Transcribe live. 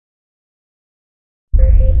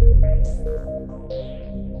The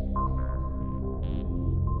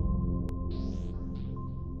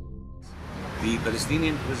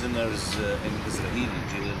Palestinian prisoners in Israeli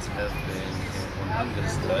jails have been on hunger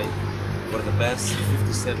strike for the past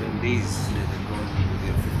 57 days. They're going into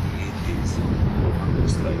their 58 days of hunger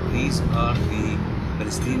strike. These are the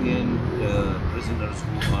Palestinian prisoners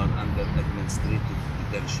who are under administrative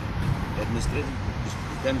detention. Administrative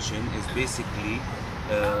detention is basically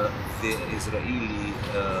the Israeli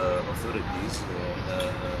authorities,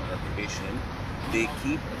 occupation, they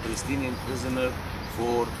keep a Palestinian prisoner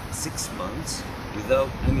for 6 months without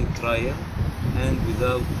any trial and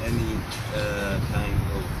without any kind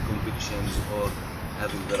of convictions or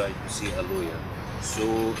having the right to see a lawyer.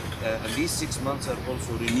 So these 6 months are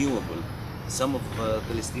also renewable. Some of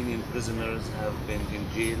Palestinian prisoners have been in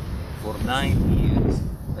jail for 9 years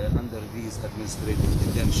under these administrative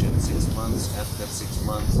detention. 6 months after 6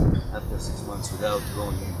 months after 6 months without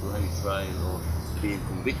going into any trial or being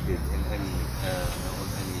convicted in any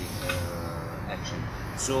action.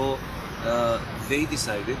 So they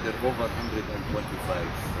decided, there are over 125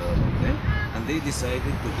 of them, and they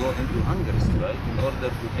decided to go into hunger strike in order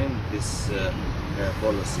to end this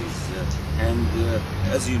policies. And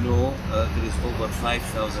as you know, there is over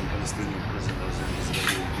 5,000 Palestinian prisoners in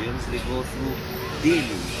Israeli jails. They go through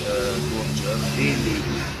daily torture, daily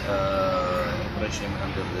oppression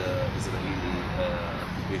under the Israeli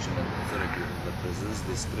occupation and authority of the prisons.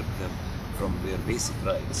 They strip them from their basic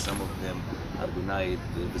rights. Some of them are denied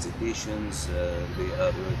visitations, they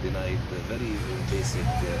are denied very basic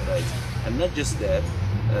rights. And not just that,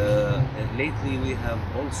 lately we have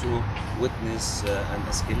also witnessed an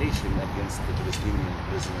escalation against the Palestinian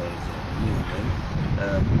prisoners movement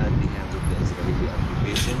at the hands of the Israeli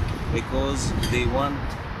occupation, because they want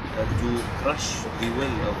to crush the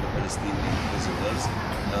will of the Palestinian prisoners,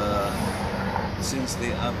 since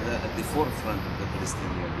they are at the forefront of the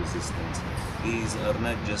Palestinian resistance. These are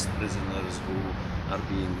not just prisoners who are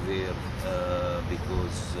being there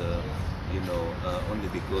because, only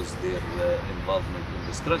because their involvement in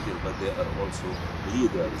the struggle, but they are also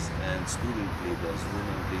leaders and student leaders,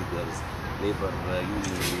 women leaders, labor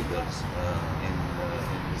union leaders in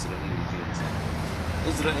Israeli jails.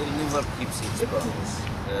 Israel never keeps its promise.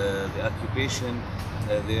 The occupation,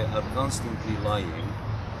 they are constantly lying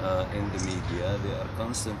in the media, they are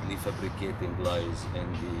constantly fabricating lies in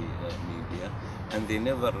the media, and they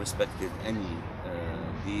never respected any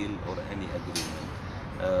deal or any agreement.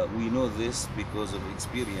 We know this because of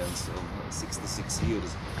experience of 66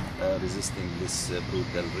 years resisting this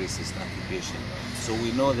brutal racist occupation. So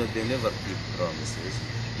we know that they never keep promises.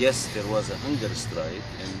 Yes, there was a hunger strike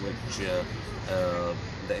in which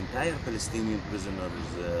the entire Palestinian prisoners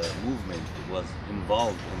movement was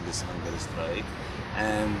involved in this hunger strike,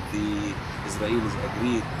 and the Israelis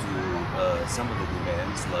agreed to some of the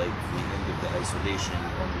demands, like the end of the isolation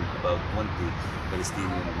on about 20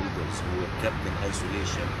 Palestinian leaders who were kept in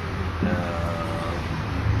isolation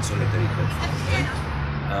in solitary confinement.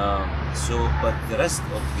 But the rest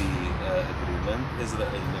of the agreement,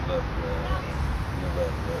 Israel never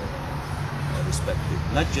respected.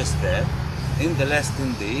 Not just that, in the last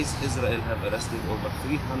 10 days, Israel have arrested over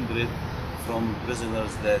 300 from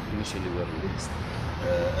prisoners that initially were released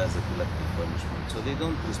as a collective punishment. So they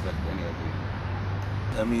don't respect any agreement.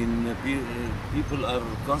 I mean, people are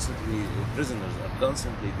constantly, prisoners are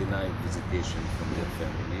constantly denied visitation from their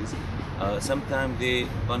families. Sometimes they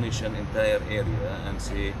punish an entire area and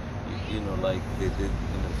say, like they did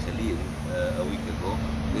in Khaled a week ago,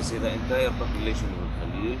 they say the entire population of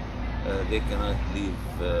Khaled, they cannot leave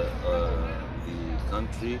the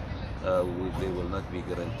country, they will not be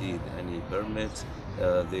guaranteed any permits,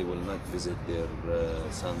 they will not visit their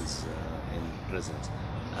sons in prisons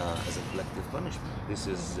as a collective punishment.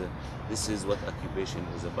 This is what occupation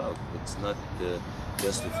is about. It's not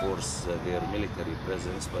just to force their military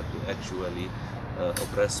presence, but to actually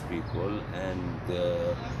oppress people and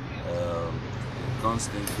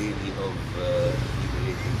constant daily of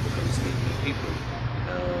humiliating the Palestinian people.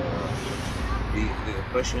 The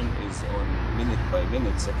oppression is on minute by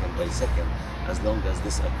minute, second by second. As long as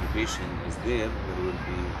this occupation is there, there will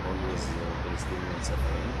be always Palestinian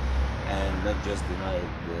suffering, and not just denied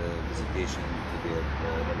visitation to their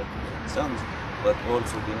relatives and sons, but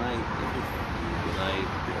also denied everything, denied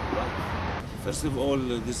their life. First of all,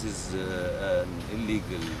 this is an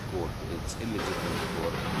illegal court. It's illegitimate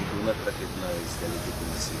court. We do not recognize the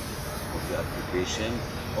legitimacy of the occupation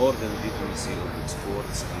or the legitimacy of its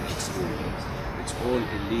courts and its rulings. It's all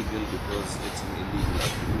illegal because it's an illegal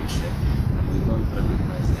occupation, and we don't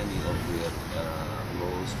recognize any of their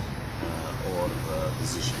laws or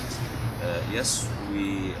decisions. yes,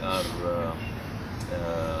 we are,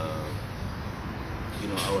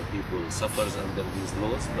 our people suffers under these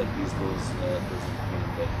laws, but these laws doesn't mean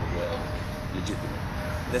that they are legitimate.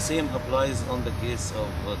 The same applies on the case of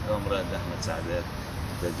Comrade Ahmad Sa'adat,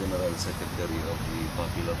 the General Secretary of the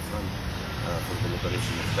Popular Front for the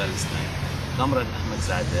Liberation of Palestine. Comrade Ahmad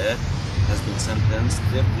Sa'adat has been sentenced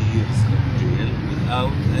 30 years in jail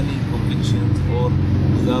without any convictions or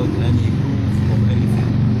without any proof of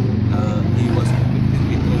anything. He was convicted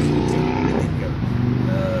because it's a political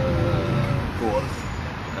court,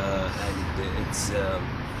 and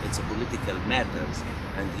it's a political matters,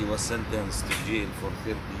 and he was sentenced to jail for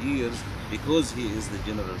 30 years because he is the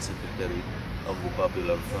General Secretary of the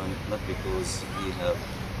Popular Front, not because he have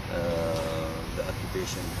the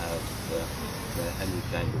occupation have any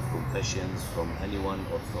kind of confessions from anyone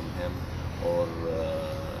or from him, or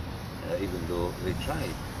even though they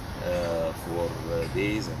tried for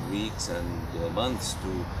days and weeks and months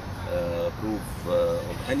to prove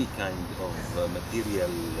of any kind of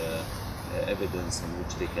material evidence in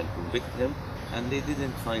which they can convict him, and they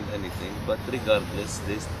didn't find anything. But regardless,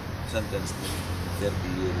 they sentenced him 30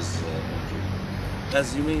 years in jail.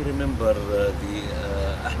 As you may remember,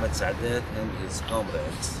 Ahmad Sa'adat and his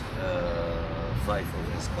comrades, 5 of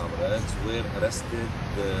his comrades, were arrested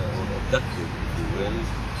or abducted, if you will,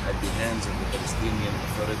 at the hands of the Palestinian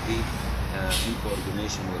Authority in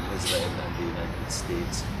coordination with Israel and the United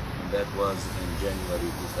States. And that was in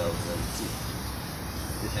January 2002.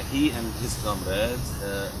 He and his comrades,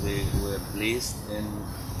 they were placed in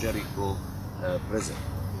Jericho prison.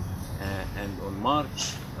 And on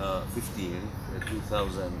March 15,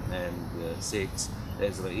 2006, the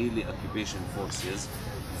Israeli occupation forces,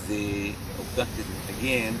 they abducted him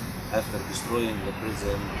again after destroying the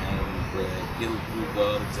prison and killed 2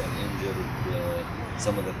 guards and injured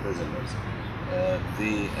some of the prisoners.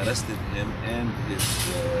 They arrested him and his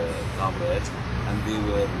comrades, and they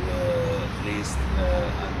were placed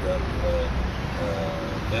under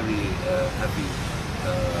very heavy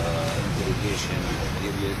interrogation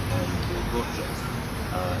period and tortures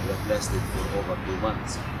that lasted for over 2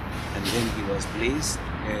 months. And then he was placed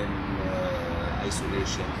in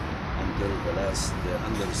isolation until the last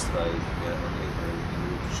hunger strike on April, in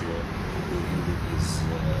which he ended his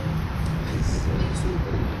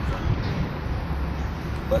solitary confinement.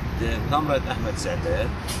 But Comrade Ahmad Sa'adat,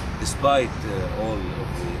 despite all of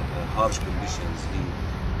the harsh conditions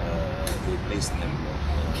they placed him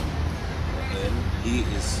in, he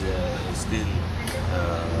is still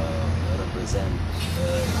represent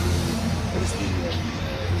the Palestinian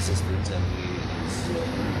resistance, and he is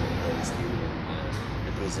in Palestinian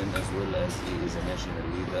prison, as well as he is a national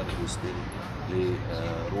leader who still play a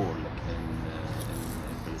role in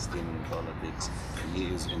Palestinian politics. And he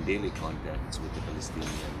is in daily contacts with the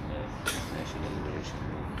Palestinian National Liberation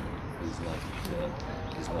Movement.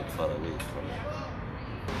 He's not far away from it.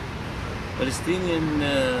 Palestinian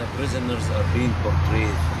prisoners are being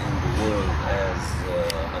portrayed in the world as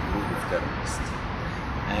a group of terrorists.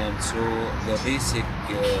 And so the basic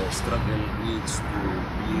struggle needs to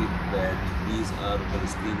be that these are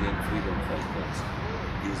Palestinian freedom fighters.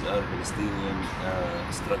 These are Palestinian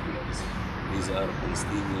strugglers. These are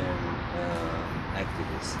Palestinian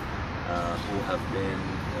activists who have been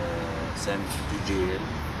sent to jail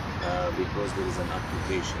because there is an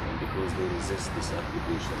occupation and because they resist this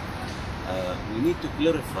occupation. We need to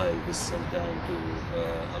clarify this sometime to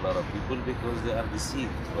a lot of people because they are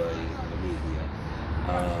deceived by the media.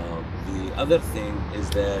 The other thing is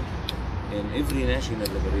that in every national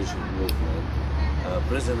liberation movement,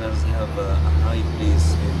 prisoners have a high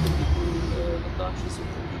place in the people, the conscience of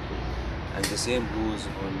the people. And the same goes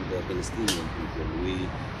on the Palestinian people. We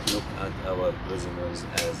look at our prisoners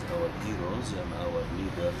as our heroes and our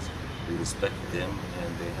leaders. We respect them, and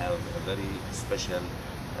they have a very special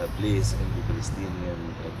place in the Palestinian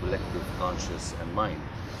collective conscience and mind.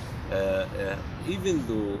 Even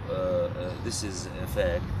though this is a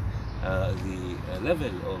fact, the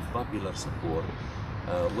level of popular support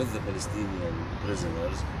with the Palestinian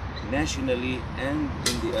prisoners nationally and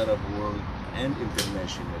in the Arab world and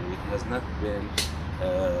internationally has not been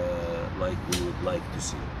like we would like to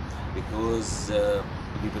see, because the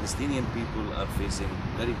Palestinian people are facing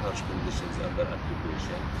very harsh conditions under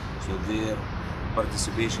occupation, so their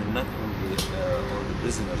participation not only on the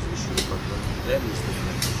prisoners issue but on various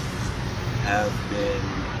different issues have been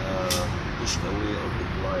pushed away or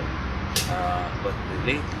declined. But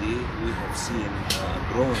lately we have seen a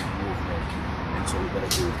growing movement in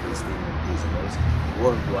solidarity with Palestinian prisoners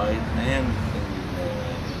worldwide and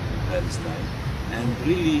in Palestine. And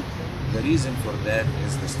really the reason for that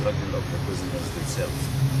is the struggle of the prisoners themselves,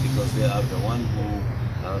 because they are the one who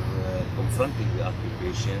are confronting the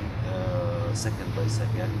occupation second by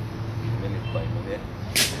second, minute by minute,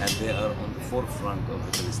 and they are on the forefront of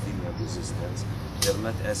the Palestinian resistance. They're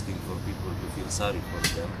not asking for people to feel sorry for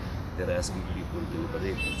them, they're asking people to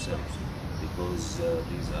liberate themselves, because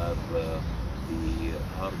these are the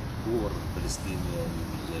hardcore Palestinian,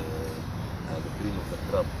 the cream of the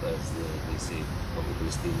crop, as they say, of the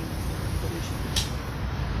Palestinian liberation.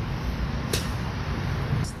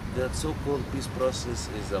 The so-called peace process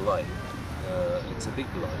is a lie. It's a big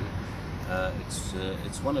lie.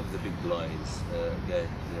 It's one of the big lies that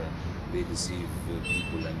they deceive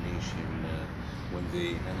people and nation when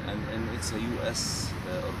they and it's a U.S.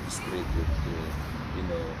 orchestrated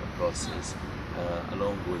process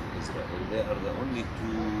along with Israel. They are the only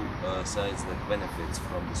two sides that benefits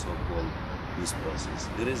from the so-called peace process.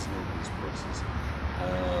 There is no peace process.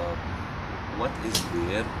 What is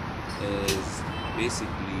there is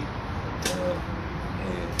basically,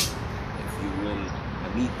 if you will,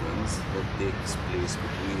 meetings that takes place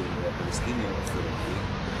between the Palestinian Authority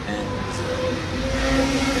and Israel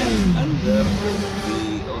under the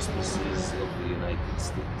auspices of the United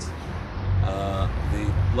States. They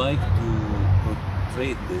like to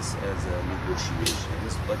portray this as a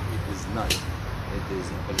negotiations, but it is not. It is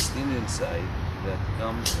the Palestinian side that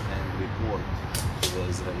comes and report to the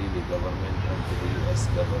Israeli government and to the US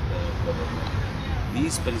government.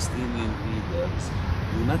 These Palestinian leaders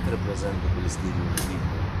do not represent the Palestinian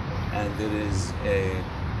people, and there is a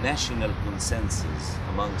national consensus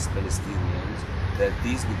amongst Palestinians that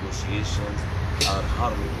these negotiations are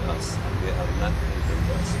harming us and they are not helping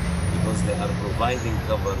us, because they are providing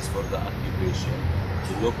covers for the occupation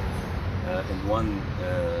to look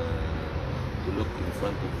in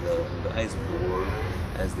front of the eyes of the world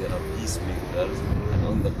as they are peacemakers, and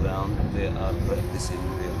on the ground they are practicing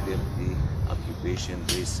their dirty occupation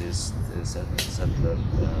racist settler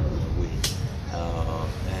way.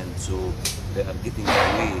 And so they are getting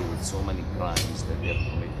away with so many crimes that they are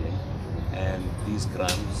committing, and these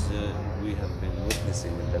crimes we have been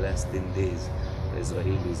witnessing in the last 10 days. The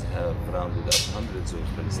Israelis have rounded up hundreds of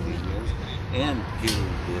Palestinians and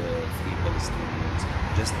killed 3 Palestinians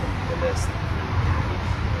just in the last 10 days.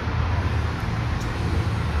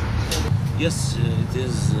 Yes, it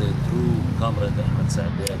is true. Comrade Ahmad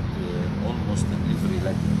Sa'adat, almost in every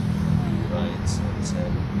letter he writes and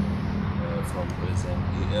sends from prison,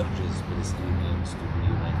 he urges Palestinians to be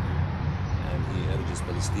united, and he urges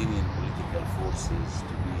Palestinian political forces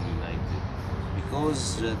to be united,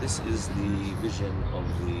 because this is the vision of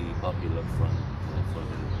the Popular Front for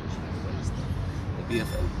the Liberation of Palestine. The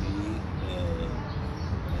PFLP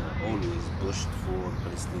always pushed for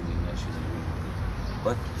Palestinian national unity,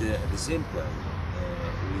 but at the same time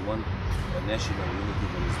we want a national unity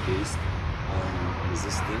that is based on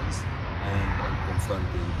resistance and on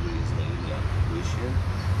confronting the Israeli occupation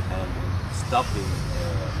and stopping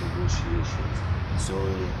negotiations. So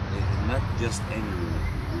not just any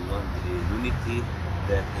unity, we want a unity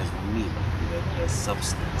that has meaning, that has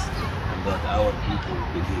substance, and that our people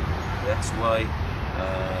believe in. That's why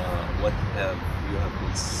what you have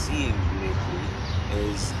been seeing lately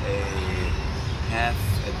is a half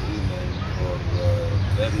agreement or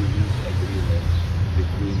very weak agreement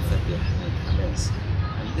between Fatah and Hamas.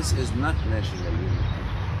 And this is not national unity.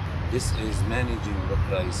 This is managing the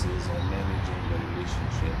crisis and managing the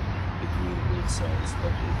relationship between both sides,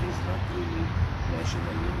 but it is not really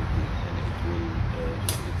national unity, and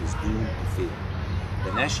it is doomed to fail.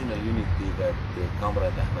 The national unity that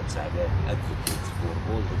Comrade Ahmad Sa'adat advocates for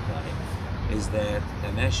all the time is that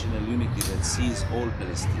a national unity that sees all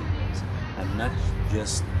Palestinians and not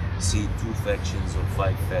just see 2 factions or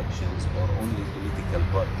 5 factions or only political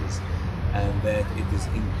parties, and that it is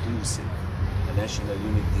inclusive. A national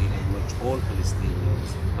unity in which all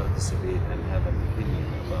Palestinians participate and have an opinion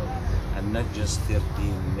about, and not just 13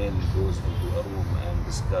 men goes into a room and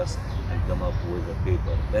discuss and come up with a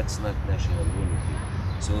paper. That's not national unity.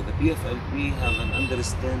 So the PFLP have an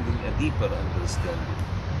understanding, a deeper understanding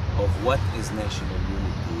of what is national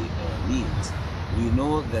unity means. We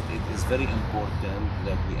know that it is very important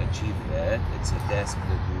that we achieve that. It's a task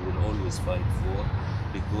that we will always fight for,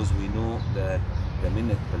 because we know that the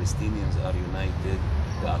minute Palestinians are united,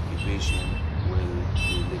 the occupation will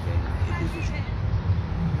be living a division.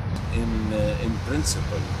 In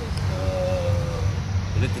principle,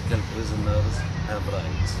 political prisoners have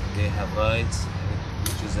rights. They have rights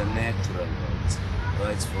which is a natural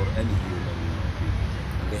rights for any human being.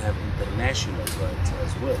 And they have international rights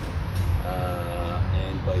as well.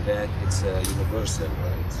 And by that, it's a universal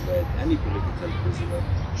right that any political prisoner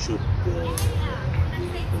should be able to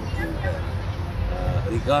have,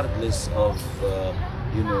 regardless of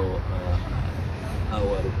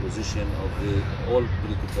our position of all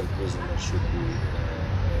political prisoners should be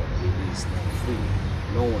released and free.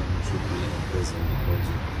 No one should be in prison because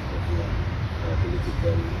of their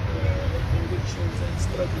political convictions and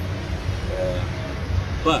struggle.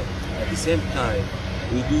 But at the same time,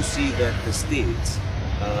 we do see that the states,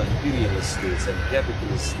 imperialist states and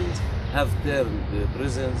capitalist states, have turned the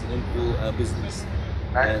prisons into a business.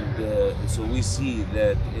 And so we see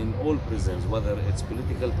that in all prisons, whether it's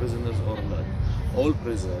political prisoners or not, all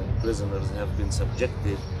prisoners have been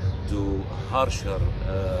subjected to harsher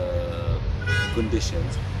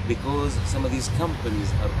conditions because some of these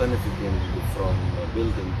companies are benefiting from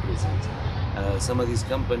building prisons. Some of these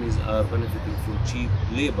companies are benefiting from cheap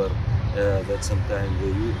labor that sometimes they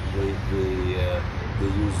use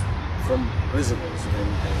from prisoners and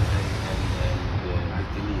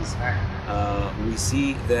detainees. We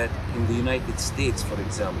see that in the United States, for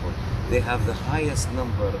example, they have the highest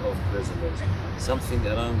number of prisoners, something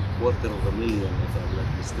around 250,000, if I'm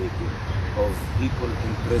not mistaken, of people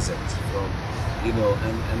in prisons from,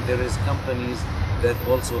 and there is companies that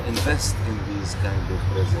also invest in these kind of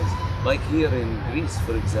prisons. Like here in Greece,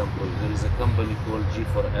 for example, there is a company called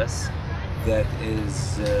G4S that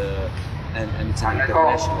is, and it's an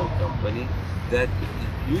international company that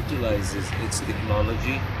utilizes its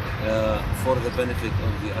technology for the benefit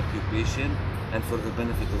of the occupation and for the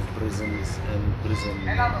benefit of prisons and prison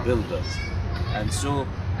builders. And so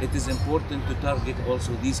it is important to target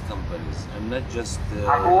also these companies and not just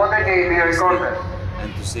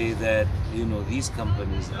and to say that these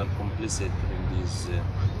companies are complicit in these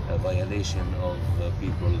violation of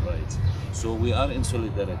people's rights. So we are in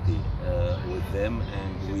solidarity with them,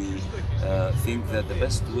 and we think that the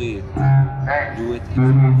best way to do it is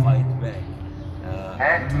to fight back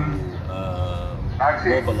and to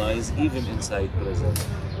mobilize even inside prison,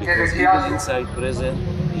 because even inside prison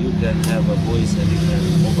you can have a voice and you can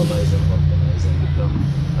mobilize and organize and become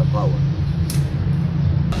a power.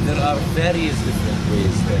 There are various different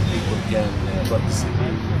ways that people can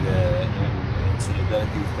participate in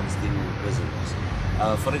solidarity with Palestinian prisoners.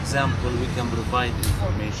 For example, we can provide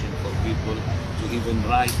information for people to even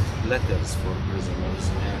write letters for prisoners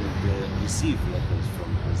and receive letters from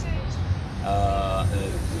prisoners.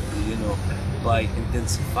 By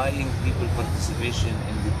intensifying people participation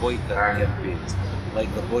in the boycott campaigns,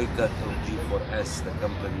 like the boycott of G4S, the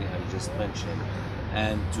company I just mentioned,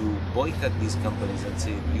 and to boycott these companies and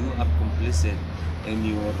say you are complicit in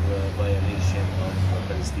your violation of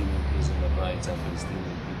Palestinian prisoner rights and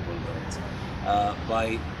Palestinian people's rights.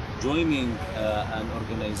 By joining an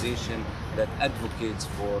organization that advocates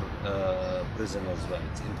for prisoners'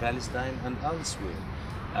 rights in Palestine and elsewhere.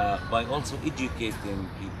 By also educating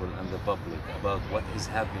people and the public about what is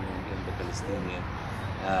happening in the Palestinian,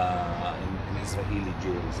 in Israeli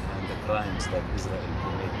jails and the crimes that Israel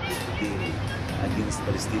commits daily against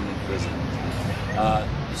Palestinian prisoners.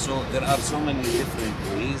 So there are so many different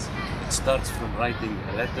ways. It starts from writing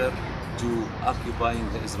a letter to occupying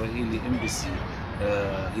the Israeli embassy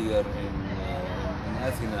here in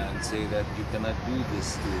Athens and say that you cannot do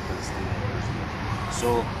this to Palestinian prisoners.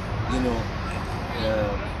 So,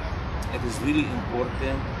 it is really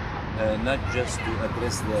important not just to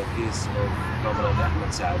address the case of Comrade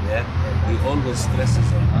Ahmad Sa'adat. He always stresses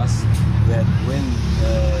on us that when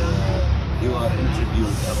you are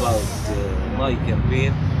interviewed about my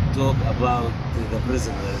campaign, talk about the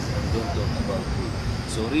prisoners and don't talk about me.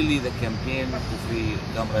 So really the campaign to free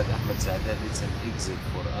Comrade Ahmad Sa'adat, it's an exit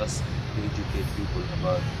for us to educate people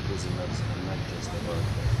about prisoners and not just about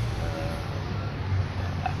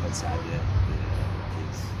Ahmad Sa'adat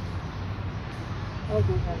case.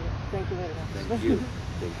 Okay, thank you very much. Thank you.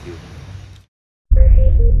 Thank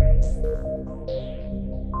you.